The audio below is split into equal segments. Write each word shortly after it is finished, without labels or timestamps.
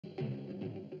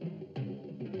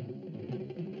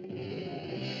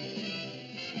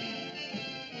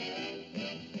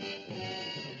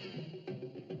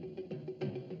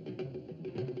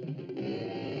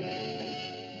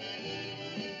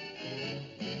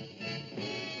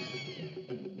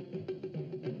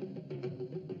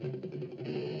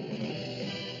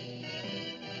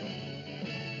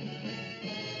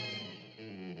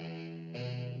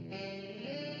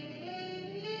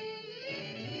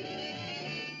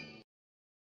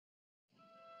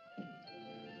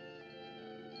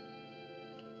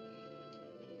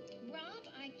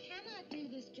do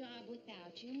this job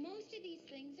without you. Most of these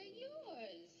things are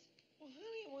yours. Well,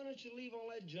 honey, why don't you leave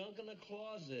all that junk in the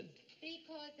closet?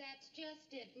 Because that's just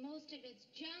it. Most of it's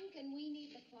junk, and we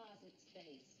need the closet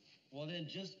space. Well, then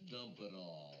just dump it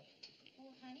all.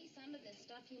 Oh, honey, some of this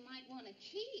stuff you might want to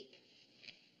keep.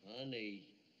 Honey,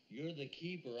 you're the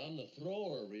keeper. I'm the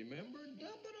thrower, remember?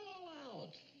 Dump it all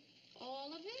out.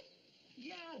 All of it?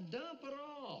 Yeah, dump it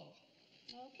all.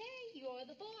 Okay, you're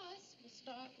the boss. We'll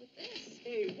start with this.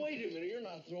 Hey, wait a minute. You're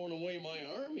not throwing away my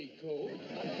army coat.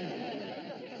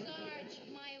 Sarge,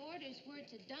 my orders were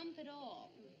to dump it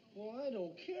all. Well, I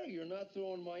don't care. You're not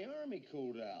throwing my army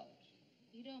coat out.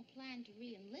 You don't plan to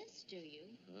re-enlist, do you?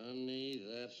 Honey,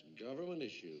 that's government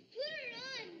issue. Put it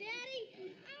on, Daddy. I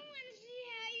want to see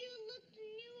how you looked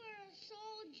when you were a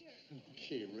soldier.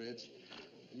 Okay, Rich.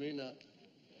 It may not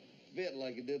fit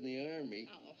like it did in the army.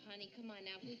 Oh, honey, come on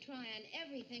now. If we try on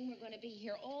everything, we're going to be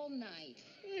here all night.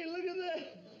 Hey, look at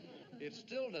that. It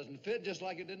still doesn't fit, just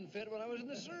like it didn't fit when I was in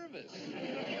the service.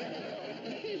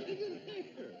 Hey, look at there.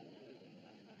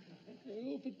 A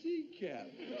little fatigue cap.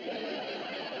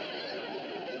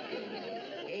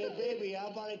 Hey, baby, how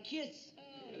about a kiss? Oh,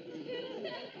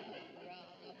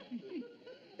 Rob.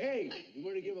 Hey, you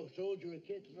want to give a soldier a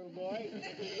kiss for a boy? Boy,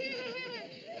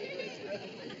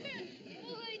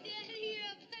 Daddy, you're a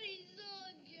funny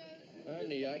soldier.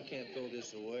 Honey, I can't throw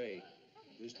this away.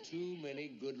 There's too many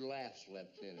good laughs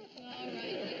left in it. All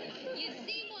right. You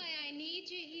see why I need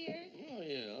you here? Oh,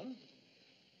 yeah.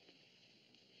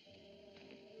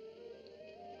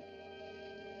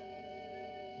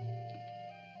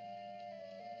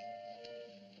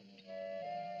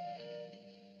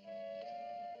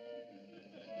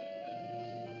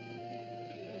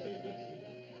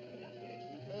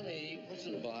 Honey, what's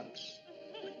in the box?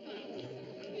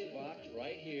 Box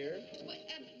right here.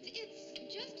 It's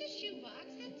just a shoebox,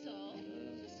 that's all.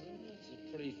 It's a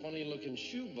pretty funny-looking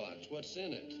shoebox. What's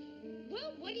in it?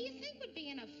 Well, what do you think would be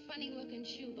in a funny-looking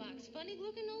shoebox?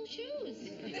 Funny-looking old shoes.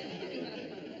 Well,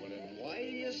 then why are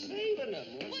you saving them?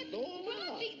 Let's throw them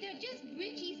out. Robbie, they're just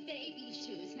Richie's baby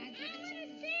shoes. Now, I want to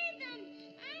see them.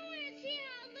 I want to see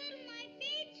how little my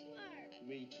feet were.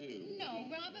 Me too. No,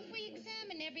 Rob, if we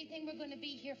examine everything, we're going to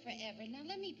be here forever. Now,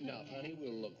 let me put Now, honey,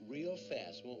 we'll look real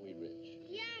fast, won't we, Rich?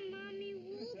 Yeah, Mommy,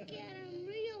 we'll get them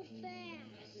real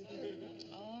fast.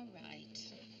 All right.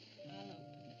 I'll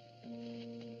open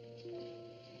it.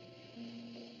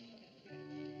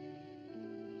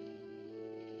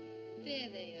 There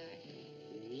they are.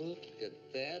 Look at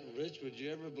that. Rich, would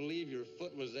you ever believe your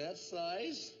foot was that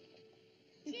size?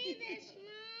 See this,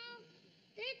 Mom?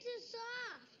 They're too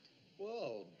soft.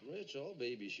 Well, Rich, all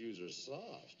baby shoes are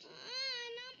soft.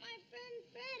 Not my friend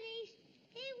Freddie's.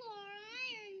 He wore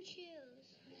iron shoes.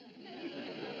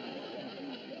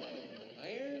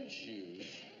 Iron shoes?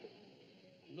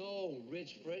 No,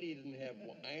 Rich, Freddie didn't have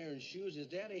iron shoes. His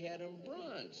daddy had them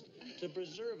bronzed to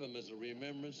preserve them as a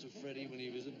remembrance of Freddie when he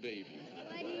was a baby.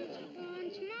 Why didn't you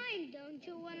bronze mine? Don't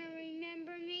you want to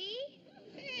remember me?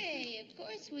 Hey, of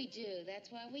course we do. That's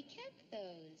why we kept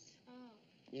those. Oh.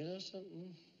 You know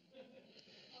something?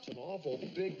 It's an awful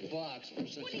big box for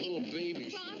such What a do you- little baby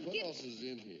Rob, shoe. What get- else is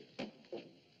in here?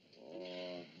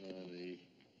 Oh, honey.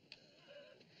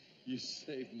 You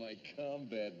saved my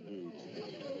combat boots.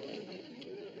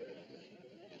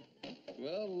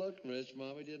 Well, look, Rich,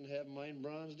 Mommy didn't have mine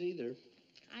bronzed either.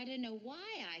 I don't know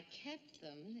why I kept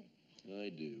them. I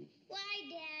do. Why,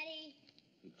 Daddy?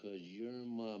 Because your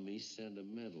mommy's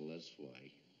sentimental, that's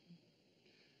why.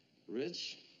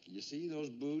 Rich, you see those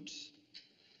boots?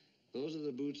 Those are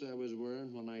the boots I was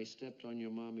wearing when I stepped on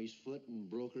your mommy's foot and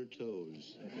broke her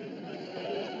toes.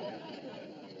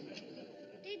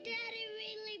 Did Daddy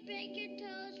really break your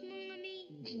toes, Mommy?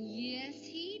 Yes,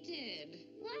 he did.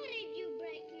 Why did you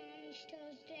break Mommy's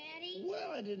toes, Daddy?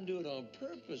 Well, I didn't do it on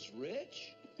purpose,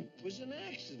 Rich. It was an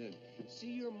accident.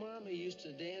 See, your mommy used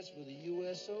to dance with the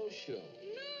USO show.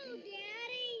 No,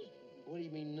 Daddy. What do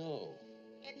you mean, no?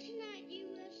 It's not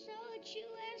USO, it's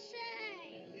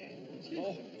USA.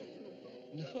 Oh,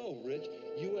 no, Rich.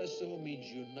 USO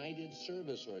means United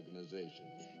Service Organization.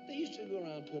 They used to go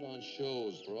around and put on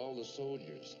shows for all the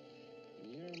soldiers.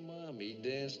 Your mommy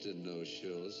danced in those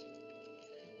shows.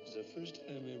 It was the first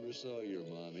time I ever saw your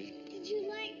mommy. Did you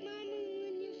like Mommy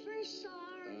when you first saw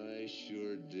her? I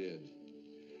sure did.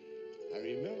 I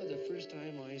remember the first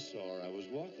time I saw her, I was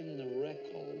walking in the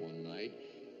rec hall one night,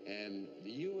 and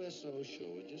the USO show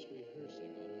was just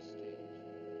rehearsing on the stage.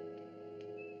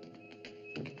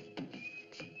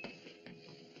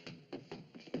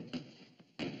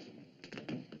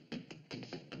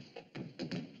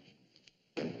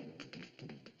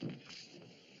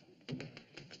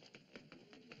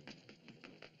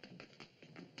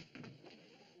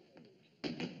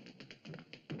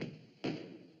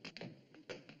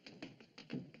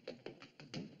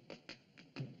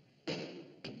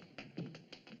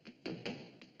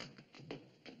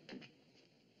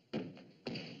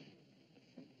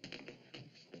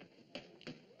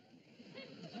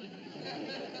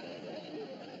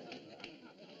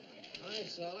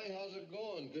 Sally. How's it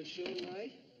going? Good show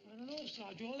tonight? I don't know,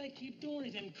 Sarge. All they keep doing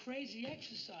is them crazy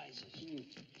exercises.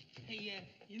 Hey,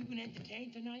 you gonna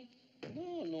entertain tonight?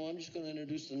 No, I'm just going to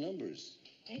introduce the numbers.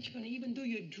 Ain't you gonna even do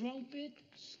your drunk bit?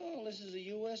 Sal, this is a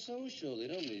USO show. They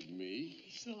don't need me.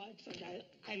 Sarge,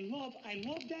 I love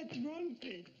that drunk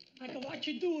bit. I can watch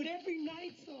you do it every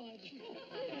night, Sarge.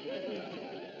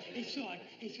 Hey,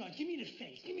 Sarge, give me the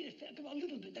face. Give me the face. Come on, a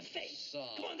little bit. The face. Sal,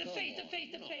 come on, the face.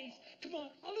 Come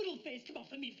on, a little face. Come on,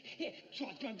 for me. Here,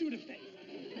 Sarge, come on, do the face.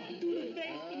 Come on, do the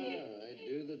face for me. All right,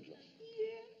 do the drunk.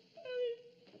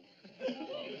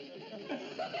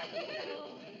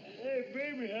 Hey,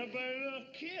 baby, how about a little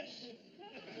kiss?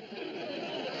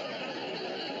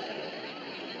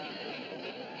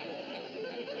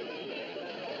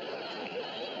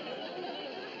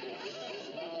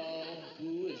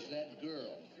 Who is that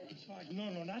girl? Sarge,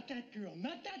 no, not that girl.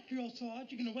 Not that girl, Sarge.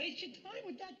 You're gonna waste your time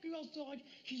with that girl, Sarge.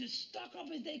 She's as stuck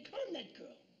up as they come, that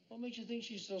girl. What makes you think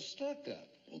she's so stuck up?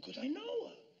 Well, 'cause I know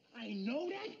her. I know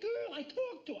that girl. I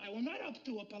talked to her. I went right up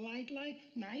to her, polite like,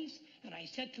 nice. And I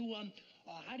said to her,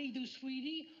 how do you do,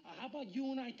 sweetie? How about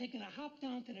you and I taking a hop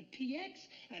down to the PX,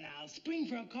 and I'll spring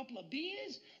for a couple of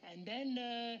beers, and then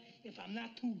if I'm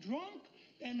not too drunk,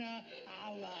 then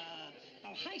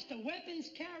I'll heist the weapons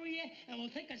carrier, and we'll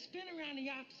take a spin around the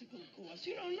obstacle course.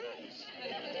 You know, nice.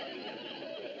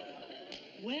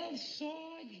 Well,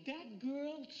 Sarge, that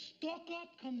girl, stuck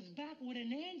up, comes back with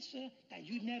an answer that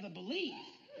you'd never believe.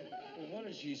 Well, what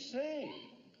did she say?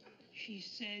 She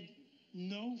said,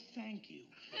 no, thank you.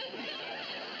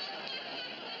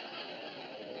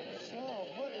 Sal,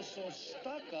 what is so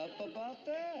stuck up about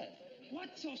that?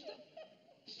 What's so stuck?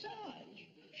 Sarge,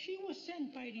 she was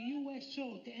sent by the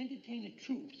USO to entertain the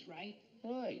troops, right?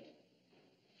 Right.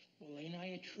 Well, ain't I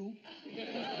a troop?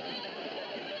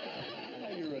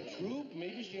 Well, you're a troop.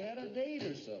 Maybe she had a date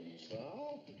or something,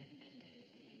 Sal.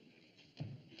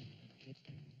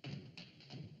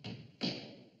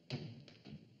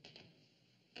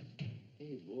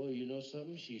 Hey, boy, you know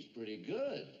something? She's pretty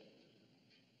good.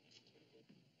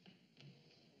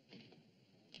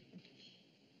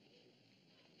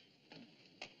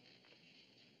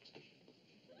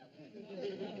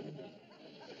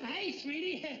 Hey,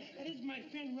 sweetie, that is my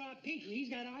friend Rob Petrie. He's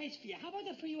got eyes for you. How about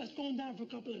the three of us going down for a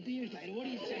couple of beers later? What do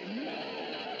you say?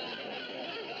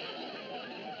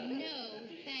 No,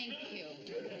 thank you.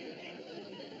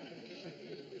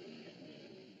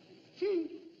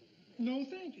 No,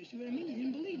 thank you. See what I mean? You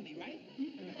didn't believe me, right?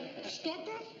 Stuck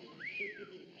up?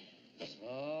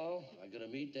 Oh, I gotta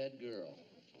meet that girl.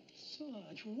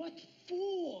 Sarge, what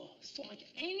for? Sarge,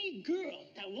 any girl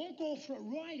that won't go for a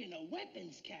ride in a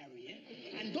weapons carrier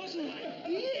and doesn't like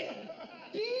beer.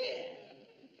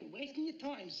 You're wasting your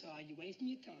time, Sarge. You're wasting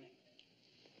your time.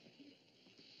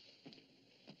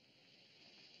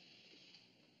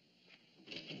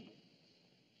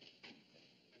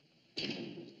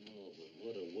 Oh, but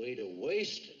what a way to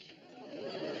waste it.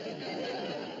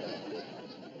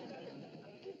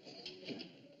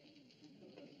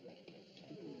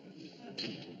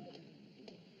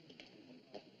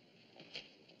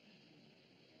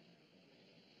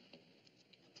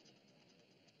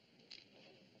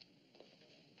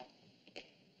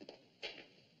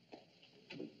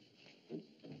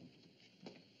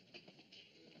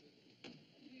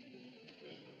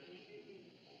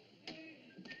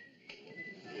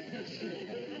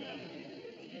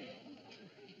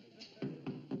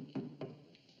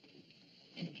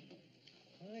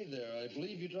 Hi there. I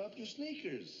believe you dropped your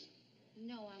sneakers.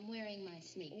 No, I'm wearing my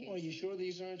sneakers. Oh, are you sure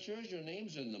these aren't yours? Your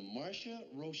name's in them. Marcia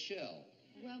Rochelle.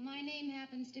 Well, my name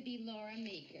happens to be Laura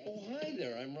Meeker. Oh, hi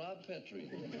there. I'm Rob Petrie.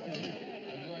 I'm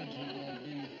going to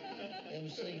be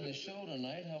emceeing the show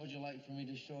tonight. How would you like for me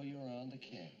to show you around the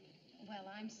camp? Well,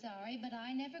 I'm sorry, but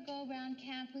I never go around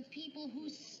camp with people who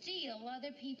steal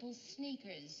other people's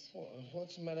sneakers. Well,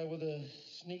 what's the matter with a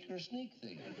sneak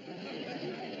thing?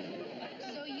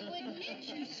 So you admit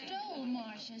you stole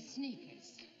Marcia's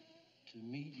sneakers? To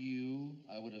meet you,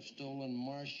 I would have stolen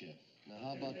Marcia. Now,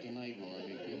 how about tonight, Laura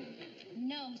Meeker?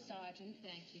 No, Sergeant,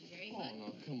 thank you very much. Oh,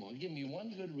 now, come on. Give me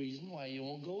one good reason why you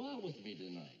won't go out with me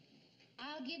tonight.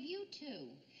 I'll give you two.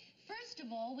 First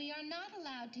of all, we are not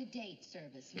allowed to date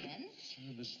servicemen.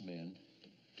 Servicemen?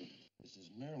 This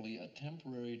is merely a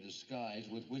temporary disguise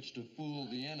with which to fool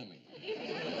the enemy.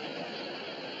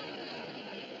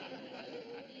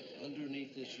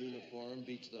 Underneath this uniform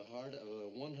beats the heart of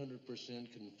a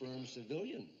 100% confirmed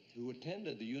civilian who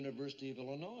attended the University of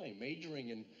Illinois, majoring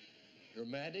in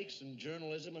dramatics and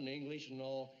journalism and English and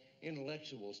all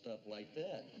intellectual stuff like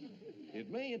that. It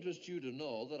may interest you to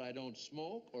know that I don't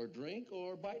smoke or drink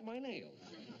or bite my nails.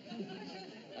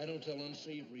 I don't tell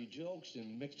unsavory jokes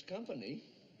in mixed company.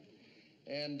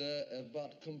 And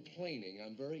about complaining,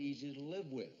 I'm very easy to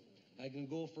live with. I can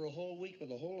go for a whole week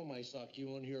with a hole in my sock. You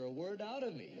won't hear a word out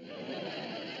of me.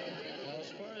 Now,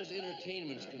 as far as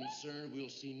entertainment's concerned, we'll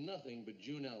see nothing but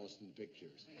June Allison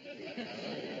pictures.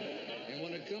 And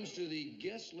when it comes to the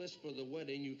guest list for the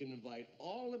wedding, you can invite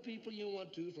all the people you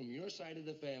want to from your side of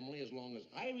the family, as long as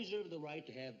I reserve the right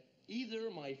to have either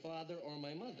my father or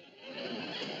my mother.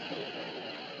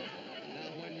 Now,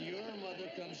 when your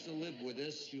mother comes to live with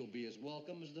us, she'll be as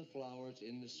welcome as the flowers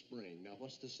in the spring. Now,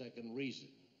 what's the second reason?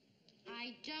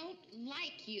 I don't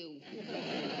like you.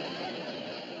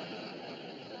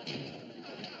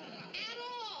 At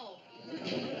all.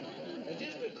 And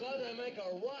just because I make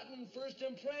a rotten first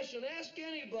impression, ask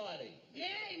anybody. Yeah,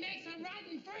 he makes a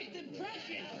rotten first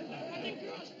impression. But the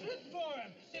girls flip for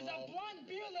him. There's a blonde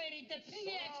beer lady, the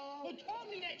PX, who told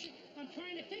me that she... I'm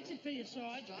trying to fix it for you,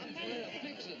 Sarge. I'm trying to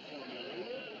fix it for you.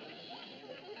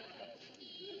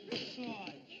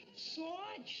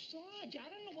 Sarge, I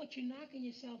don't know what you're knocking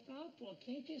yourself out for.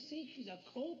 Can't you see she's a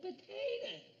cold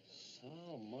potato?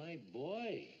 So, my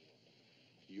boy,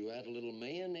 you add a little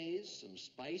mayonnaise, some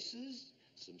spices,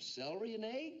 some celery and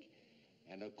egg,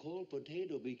 and a cold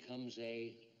potato becomes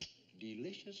a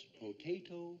delicious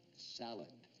potato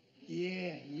salad.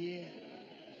 Yeah.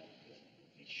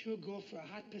 I'd sure go for a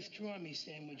hot pastrami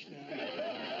sandwich now.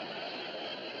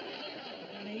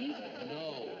 Honey?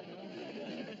 No.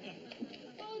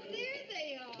 Oh, there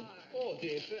they are. Oh,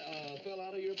 they fell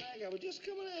out of your bag. I was just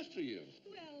coming after you.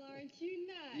 Well, aren't you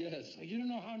nice? Yes. You don't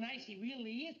know how nice he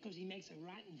really is because he makes a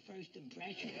rotten first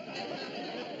impression.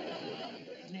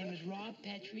 His name is Rob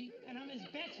Petrie, and I'm his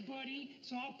best buddy,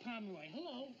 Saul Pomeroy.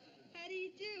 Hello. How do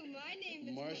you do? My name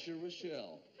is... Marcia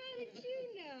Rochelle. How did you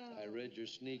know? I read your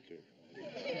sneaker. Say,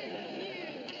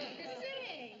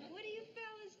 what are you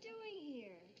fellas doing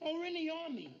here? Oh, we're in the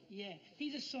Army. Yeah.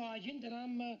 He's a sergeant, and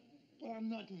I'm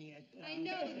nothing yet. I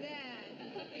know that.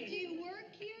 Do you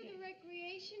work here, the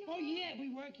recreation hall? Oh, yeah, we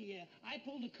work here. I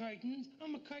pull the curtains.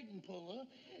 I'm a curtain puller.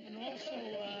 And also,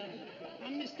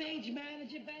 I'm the stage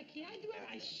manager back here.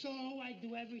 I sew, I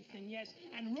do everything, yes.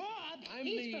 And Rob, I'm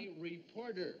the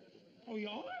reporter. Oh, you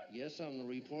are? Yes, I'm the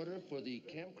reporter for the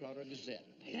Camp Crowder Gazette.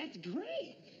 Hey, that's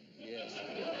great. Yes.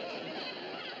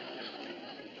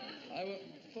 I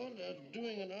thought of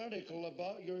doing an article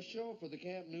about your show for the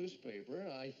camp newspaper.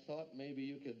 I thought maybe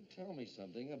you could tell me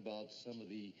something about some of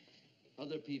the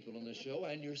other people in the show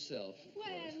and yourself. Well,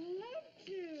 I'd love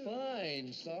to.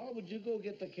 Fine. Saul, would you go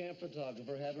get the camp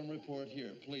photographer, have him report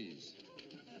here, please?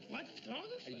 What,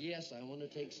 photographer? Yes, I want to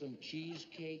take some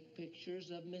cheesecake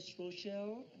pictures of Miss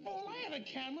Rochelle. Oh, I have a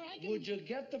camera. I can... Would you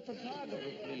get the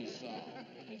photographer, please, Saul?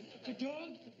 The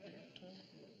dog?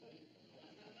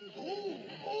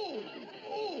 Oh,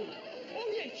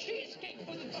 yeah, cheesecake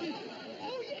for the cheese.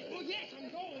 Oh, yes, I'm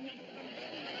going.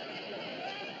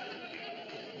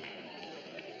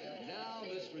 Now,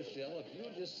 Miss Rochelle, if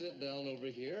you'll just sit down over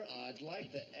here, I'd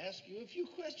like to ask you a few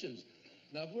questions.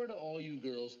 Now, where do all you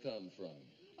girls come from?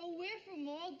 Oh, we're from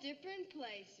all different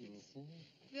places.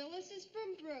 Phyllis is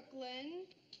from Brooklyn.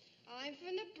 I'm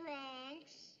from the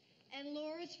Bronx. And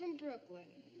Laura's from Brooklyn.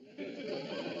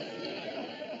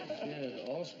 Yeah,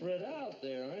 all spread out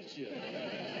there, aren't you?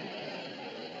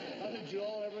 How did you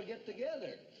all ever get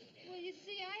together? Well, you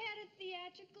see, I had a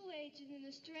theatrical agent in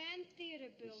the Strand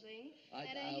Theater building.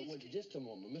 And I used to... Just a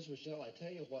moment. Miss Rochelle, I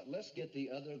tell you what, let's get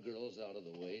the other girls out of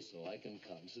the way so I can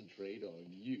concentrate on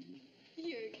you.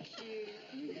 You're cute.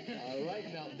 All right,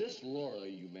 now, this Laura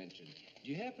you mentioned,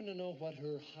 do you happen to know what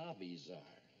her hobbies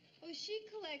are? Oh, she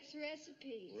collects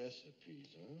recipes.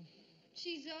 Recipes, huh?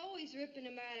 She's always ripping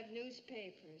them out of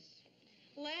newspapers.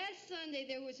 Last Sunday,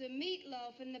 there was a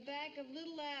meatloaf in the back of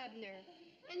Little Abner.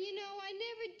 And, you know, I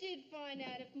never did find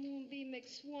out if Moonbeam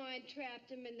McSwine trapped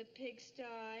him in the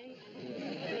pigsty.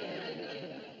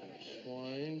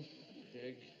 Swine,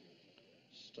 pig,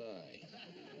 sty.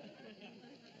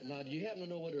 Now, do you happen to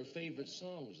know what her favorite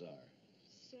songs are?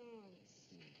 Songs.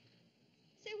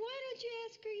 Say, why don't you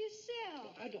ask her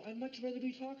yourself? I'd much rather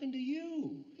be talking to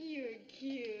you. You're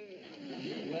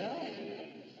cute. Well,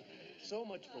 so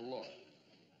much for Laura.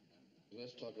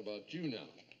 Let's talk about you now.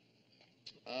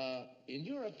 In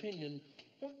your opinion,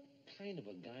 what kind of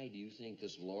a guy do you think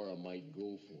this Laura might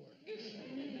go for?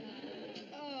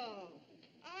 Oh,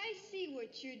 I see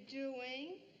what you're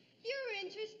doing. You're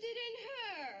interested in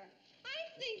her.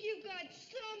 I think you got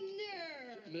some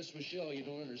nerve. Miss Rochelle, you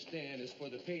don't understand. It's for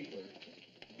the paper.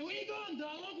 Hey, where you going,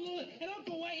 dog? Don't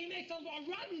go away. He makes a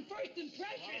rotten first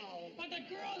impression. Wow. But the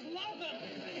girls love him.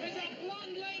 There's a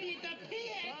blonde lady at the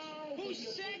PX who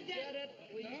said that... Forget it.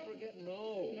 Please forget.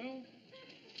 No. No?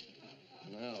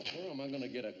 Now, where am I going to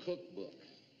get a cookbook?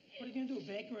 What are you going to do,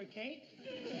 bake her a cake?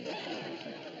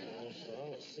 Well,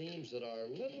 Saul, it seems that our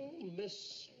little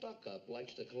Miss Stuck-Up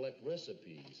likes to collect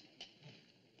recipes.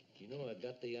 You know, I've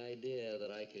got the idea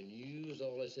that I can use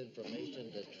all this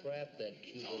information to trap that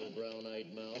cute little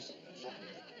brown-eyed mouse. But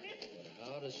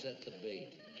how to set the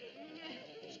bait?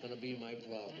 It's going to be my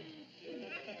problem.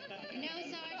 No,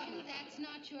 Sergeant, that's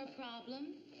not your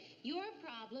problem. Your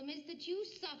problem is that you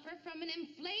suffer from an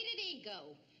inflated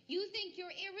ego. You think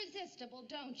you're irresistible,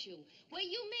 don't you? Well,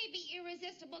 you may be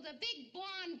irresistible to big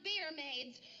blonde beer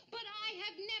maids, but I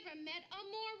have never met a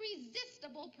more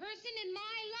resistible person in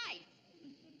my life.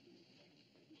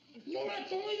 No,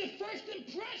 that's only the first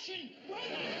impression.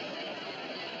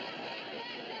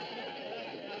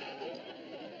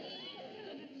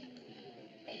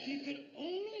 If you could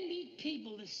only meet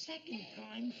people the second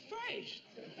time first.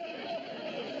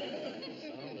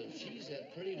 Well, if she's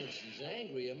that pretty when she's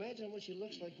angry, imagine what she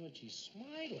looks like when she's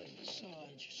smiling.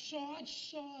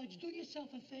 Sarge, do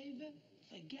yourself a favor.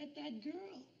 Forget that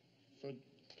girl.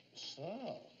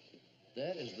 Saul,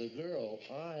 that is the girl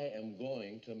I am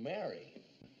going to marry.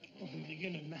 Oh,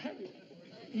 you're gonna marry her?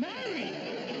 Marry?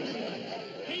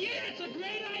 Hey, yeah, that's a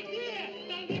great idea.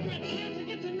 That'll give her a chance to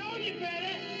get to know you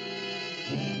better.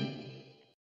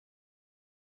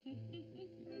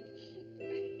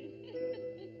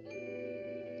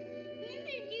 When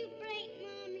did you break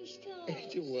Mommy's toe?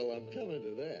 Well, I'm coming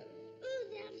to that. Ooh,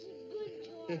 that's a good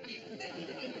toy.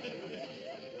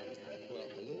 Well,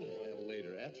 a little while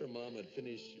later, after Mom had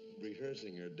finished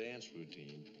rehearsing her dance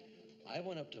routine, I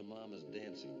went up to Mama's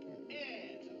dancing partner.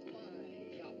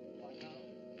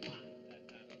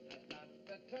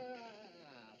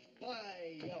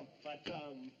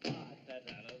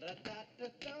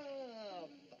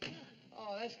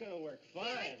 Oh, that's gonna work fine.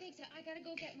 Yeah, I think so. I gotta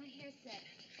go get my hair set.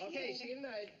 Okay, see you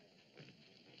tonight.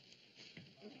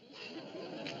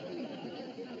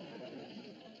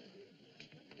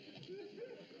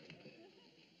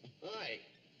 Hi.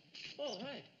 Oh,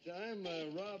 hi. I'm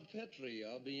Rob Petrie.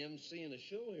 I'll be emceeing a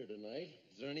show here tonight.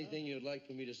 Is there anything you'd like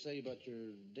for me to say about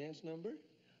your dance number?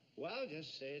 Well,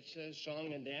 just say it's a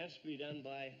song and dance to be done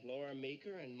by Laura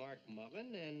Meeker and Mark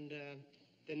Mullen, and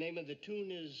the name of the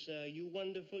tune is You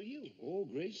Wonderful You. Oh,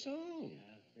 great song.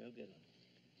 Yeah, real good one.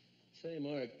 Say,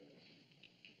 Mark,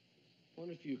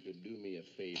 wonder if you could do me a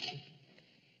favor.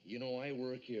 You know, I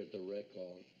work here at the rec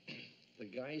hall. The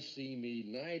guys see me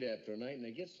night after night, and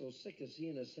they get so sick of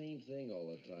seeing the same thing all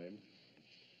the time.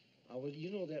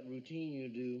 You know that routine you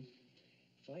do?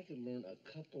 If I could learn a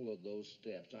couple of those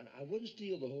steps, I wouldn't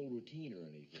steal the whole routine or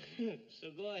anything.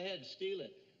 So go ahead, steal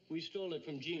it. We stole it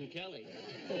from Gene Kelly.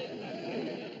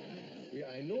 Yeah,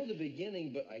 I know the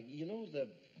beginning, but you know the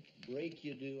break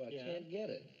you do? I can't get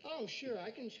it. Oh, sure,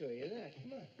 I can show you that.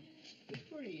 Come on. It's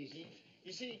pretty easy.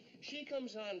 You see, she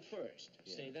comes on first.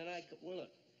 Yeah. See, then well,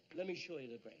 look, let me show you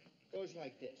the break. Goes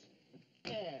like this.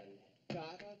 And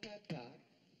da-da-da-da,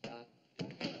 da-da-da.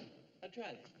 Now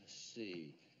try that. Let's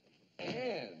see.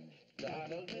 And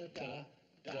da-da-da-da.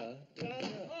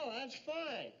 Oh, that's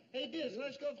fine. Hey, Diz,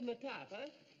 let's go from the top, huh?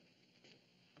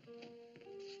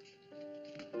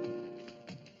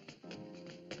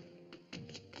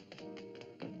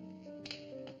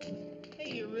 Hey,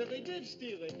 you really did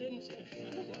steal it, didn't you?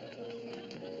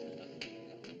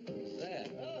 What's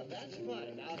that? Oh, that's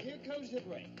fine. Now, here comes the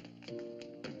break.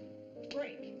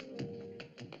 Break.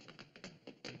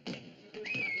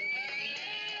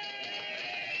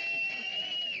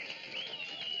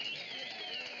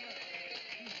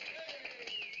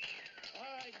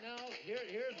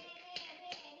 Here's...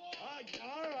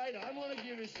 All right, I'm going to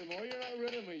give you some more. You're not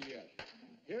rid of me yet.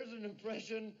 Here's an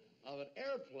impression of an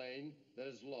airplane that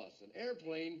is lost. An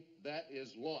airplane that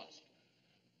is lost.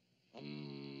 One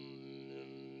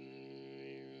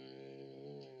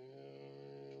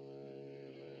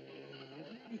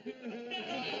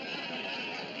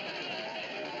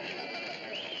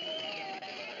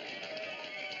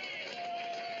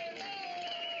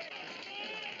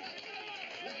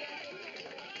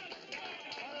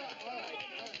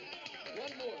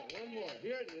more.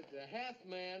 Here, it's a half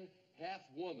man, half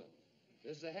woman.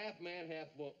 This is a half man, half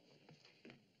woman.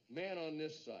 Man on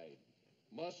this side.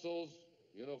 Muscles,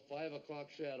 5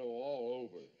 o'clock shadow all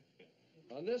over.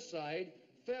 On this side,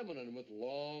 feminine with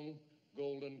long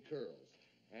golden curls.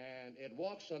 And it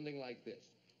walks something like this.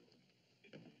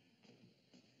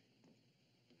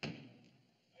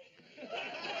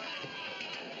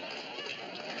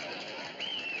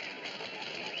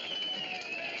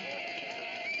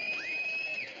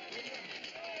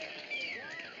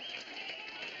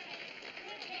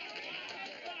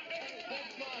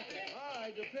 Pickpocket. All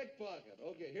right, the pickpocket. Pickpocket.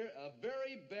 Okay, here, a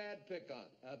very bad pick-on.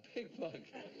 A pickpocket.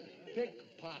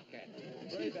 Pickpocket.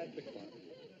 Very bad pickpocket.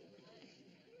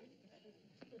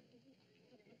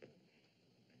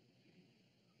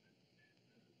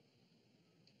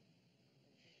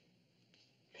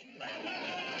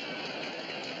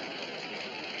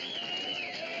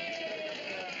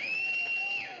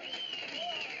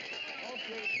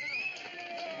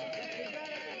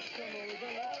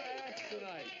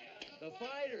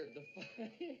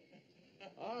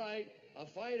 All right, a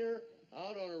fighter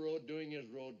out on the road doing his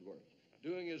road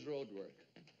work.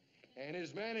 And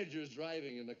his manager's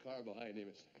driving in the car behind him.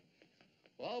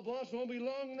 Well, boss, won't be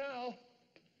long now.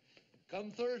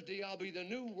 Come Thursday, I'll be the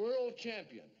new world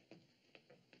champion.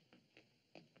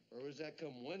 Or was that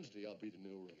come Wednesday, I'll be the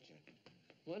new world champion?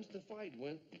 Once the fight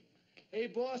went, hey,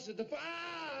 boss, at the fight.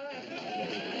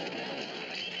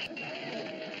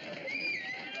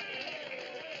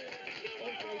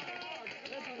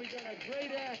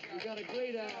 We got a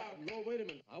great act. No, wait a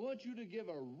minute. I want you to give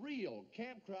a real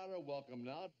Camp Crowder welcome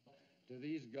now to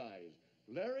these guys.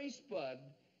 Larry Spud,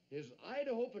 his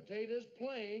Idaho Potatoes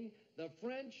playing the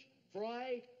French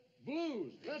Fry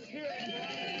Blues. Let's hear it.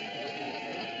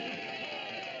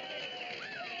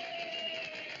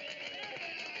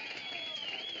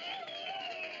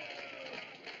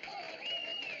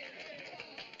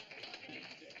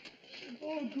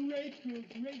 Oh,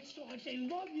 great songs. They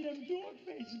love you, them dog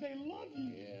faces. They love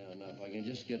you. Yeah, now if I can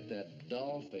just get that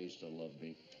doll face to love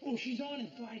me. Oh, she's on in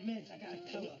 5 minutes. I gotta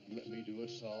tell her. Let me do it,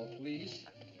 Saul, please.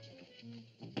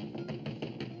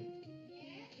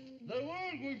 They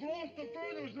won. We've lost the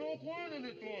fight. There's no point in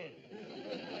it, Lord.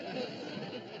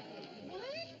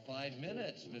 5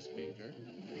 minutes, Miss Meeker.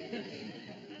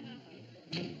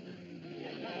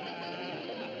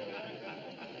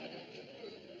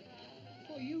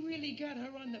 Oh, you really got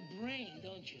her on the brain,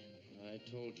 don't you? I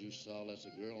told you, Saul, that's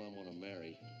a girl I'm going to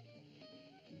marry.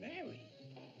 Marry?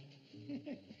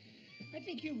 I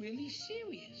think you're really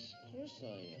serious. Of course I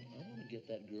am. I want to get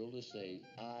that girl to say,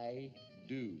 I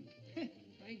do.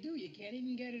 I do. You can't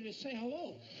even get her to say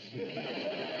hello.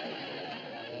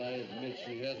 Well, I admit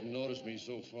she hasn't noticed me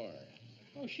so far.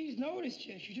 Oh, she's noticed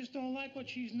you. She just don't like what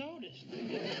she's noticed. Don't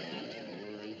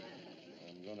worry.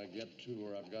 I'm going to get to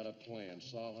her. I've got a plan.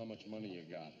 Saul, how much money you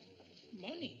got?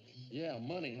 Money? Yeah,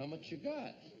 money. How much you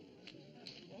got?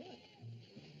 What?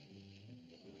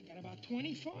 I got about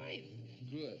 25.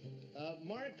 Good.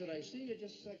 Mark, could I see you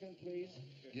just a second, please?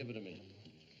 Give it to me.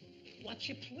 What's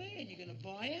your plan? You gonna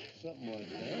buy her? Something like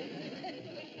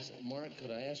that. Mark,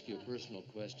 could I ask you a personal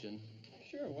question?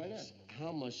 Sure, why not?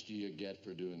 How much do you get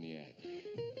for doing the act?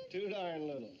 Too darn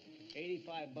little.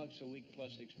 $85 a week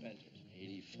plus expenses.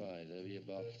 85. That'd be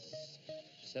about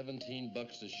 $17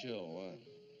 a show, huh?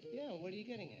 Yeah, what are you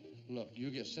getting at? Look, you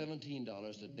get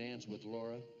 $17 to dance with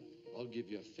Laura. I'll give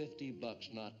you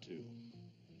 $50 not to.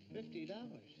 $50?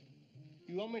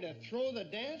 You want me to throw the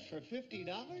dance for $50?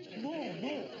 No.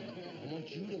 I want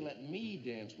you to let me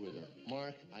dance with her.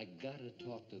 Mark, I gotta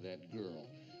talk to that girl.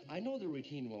 I know the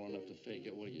routine well enough to fake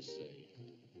it. What do you say?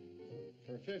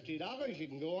 For $50, you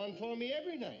can go on for me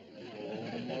every night.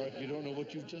 Oh, Mark, you don't know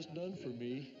what you've just done for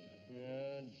me.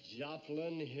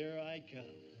 Joplin, here I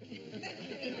come.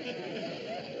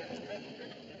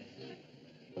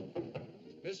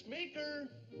 Miss Meeker,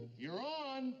 you're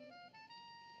on.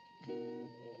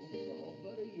 Oh,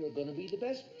 buddy, you're gonna be the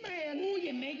best man. Oh,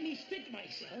 you made me stick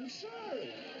myself. I'm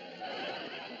sorry.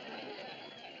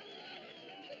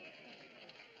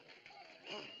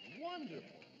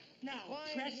 Wonderful. Now,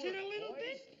 Fine press work, it a little boys.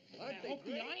 bit. Aren't I they hope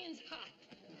great? the iron's hot.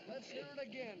 Let's hear it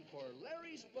again for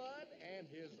Larry Spud and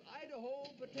his Idaho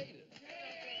Potatoes.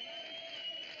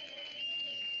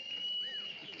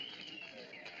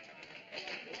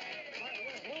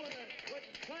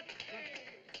 Cut.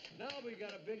 Now we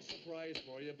got a big surprise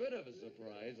for you, a bit of a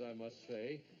surprise, I must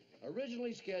say.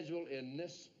 Originally scheduled in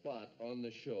this spot on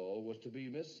the show was to be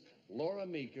Miss Laura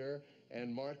Meeker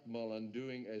and Mark Mullen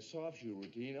doing a soft shoe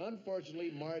routine.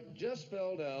 Unfortunately, Mark just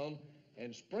fell down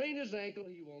and sprained his ankle.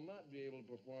 He will not be able to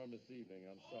perform this evening.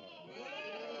 I'm sorry.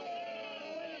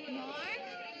 Mark?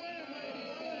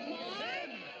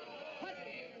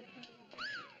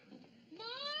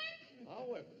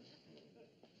 However,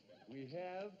 we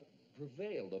have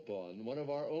prevailed upon one of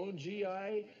our own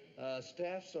GI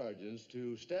staff sergeants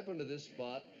to step into this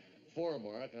spot for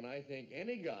Mark, and I think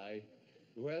any guy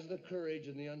who has the courage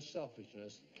and the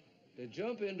unselfishness to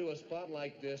jump into a spot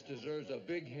like this deserves a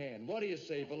big hand. What do you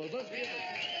say, fellows? Let's get it.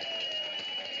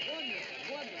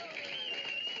 Wonderful.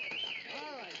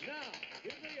 All right, now,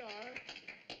 here they are,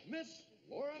 Miss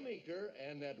Laura Meeker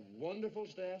and that wonderful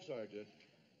staff sergeant.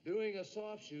 doing a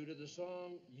soft shoe to the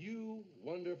song You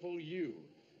Wonderful You.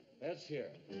 That's here.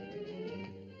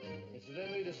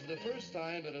 Incidentally, this is the first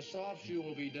time that a soft shoe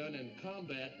will be done in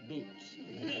combat boots. I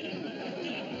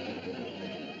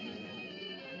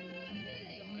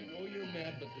know you're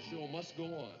mad, but the show must go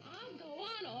on. I'll go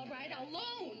on all right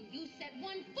alone. You set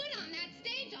one foot on that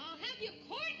stage, I'll have you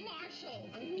court-martialed.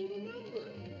 I don't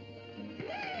remember.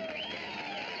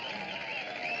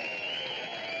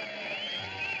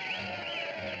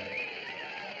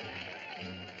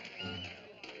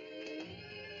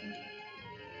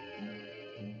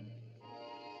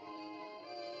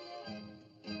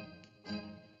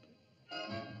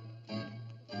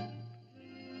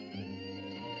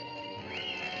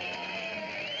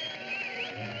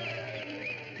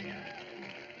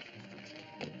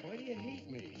 Why do you hate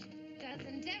me?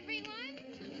 Doesn't everyone?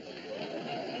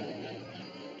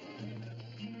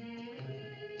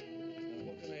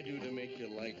 What can I do to make you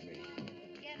like me?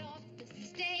 Get off the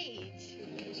stage.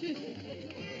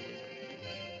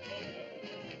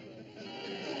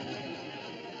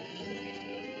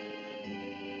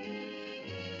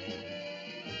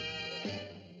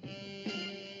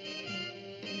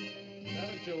 Now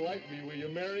that you like me, will you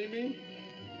marry me?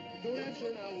 Don't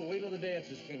answer now. We'll wait till the dance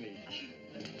is finished.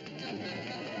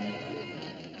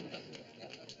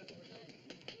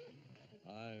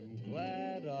 I'm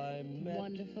glad I met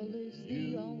Wonderful is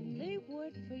you. the only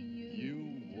word for you.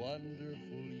 You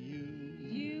wonderful you.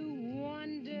 You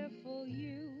wonderful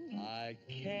you. I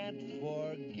can't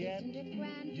forget Isn't it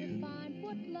grand you. to find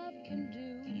what love can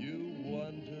do? You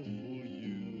wonderful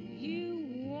you. You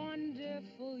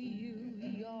wonderful you.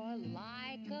 You're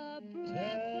like a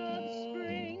breath of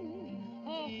spring. A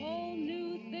whole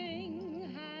new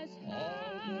thing has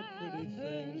All the pretty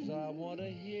things I happened. want to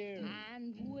hear.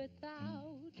 And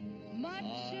without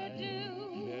much ado,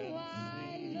 can I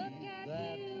see look at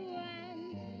that you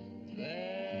and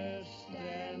There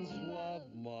stands love,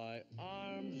 my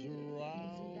arms Isn't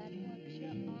around that what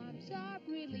your you. arms are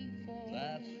really for?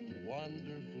 That's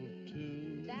wonderful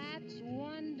too. That's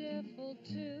wonderful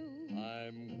too.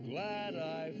 I'm glad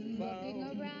I Looking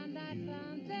found around, I you.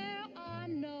 found there are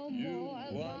no You more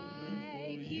wonderful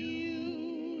like you. you.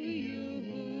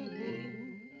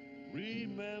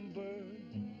 Remember,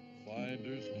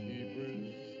 finders,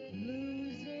 keepers,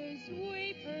 Losers,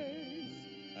 weepers,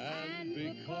 and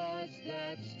because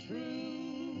that's true,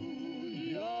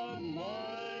 you're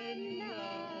mine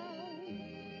now.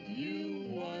 You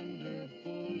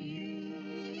wonderful you.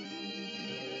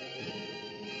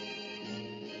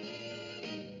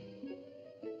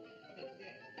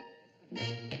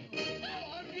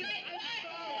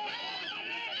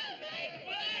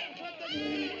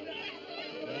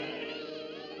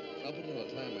 Up until the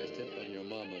time I stepped on your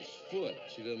mama's foot,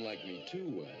 she didn't like me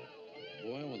too well.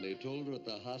 Boy, when they told her at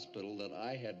the hospital that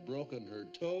I had broken her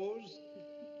toes,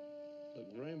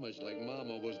 looked very much like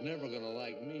Mama was never going to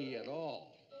like me at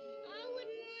all. I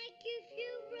wouldn't like you if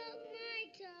you broke my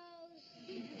toes.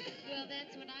 Well,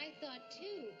 that's what I thought,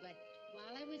 too. But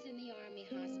while I was in the Army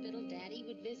hospital, Daddy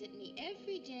would visit me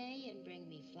every day and bring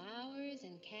me flowers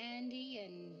and candy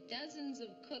and dozens of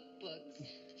cookbooks.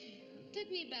 Took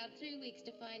me about 3 weeks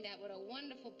to find out what a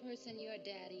wonderful person your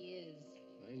daddy is.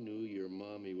 I knew your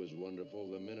mommy was wonderful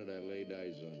the minute I laid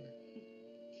eyes on her.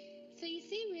 So you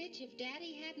see, Rich, if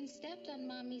Daddy hadn't stepped on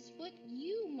Mommy's foot,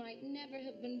 you might never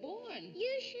have been born.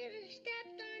 You should have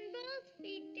stepped on both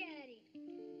feet, Daddy.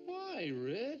 Why,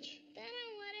 Rich? Then I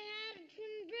would have had a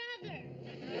twin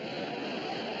brother.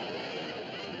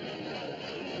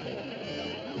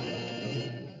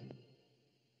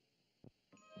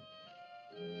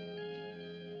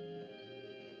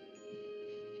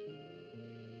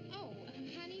 Oh,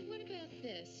 honey, what about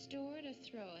this? Store it or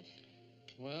throw it?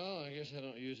 Well, I guess I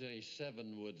don't use any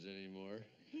 7 woods anymore.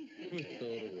 We throw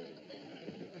it away.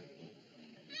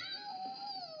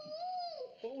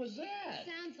 What was that?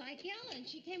 Sounds like Ellen.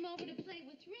 She came over to play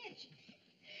with Rich.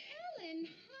 Ellen,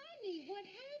 honey, what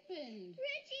happened?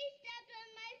 Richie stepped on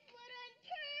my foot on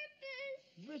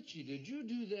purpose. Richie, did you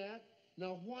do that?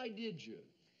 Now, why did you?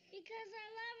 Because I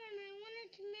love her and I wanted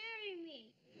to marry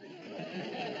me.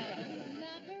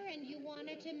 Love her and you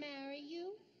wanted to marry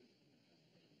you?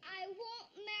 I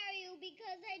won't marry you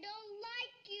because I don't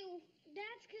like you.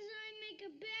 That's because I make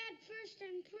a bad first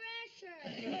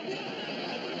impression.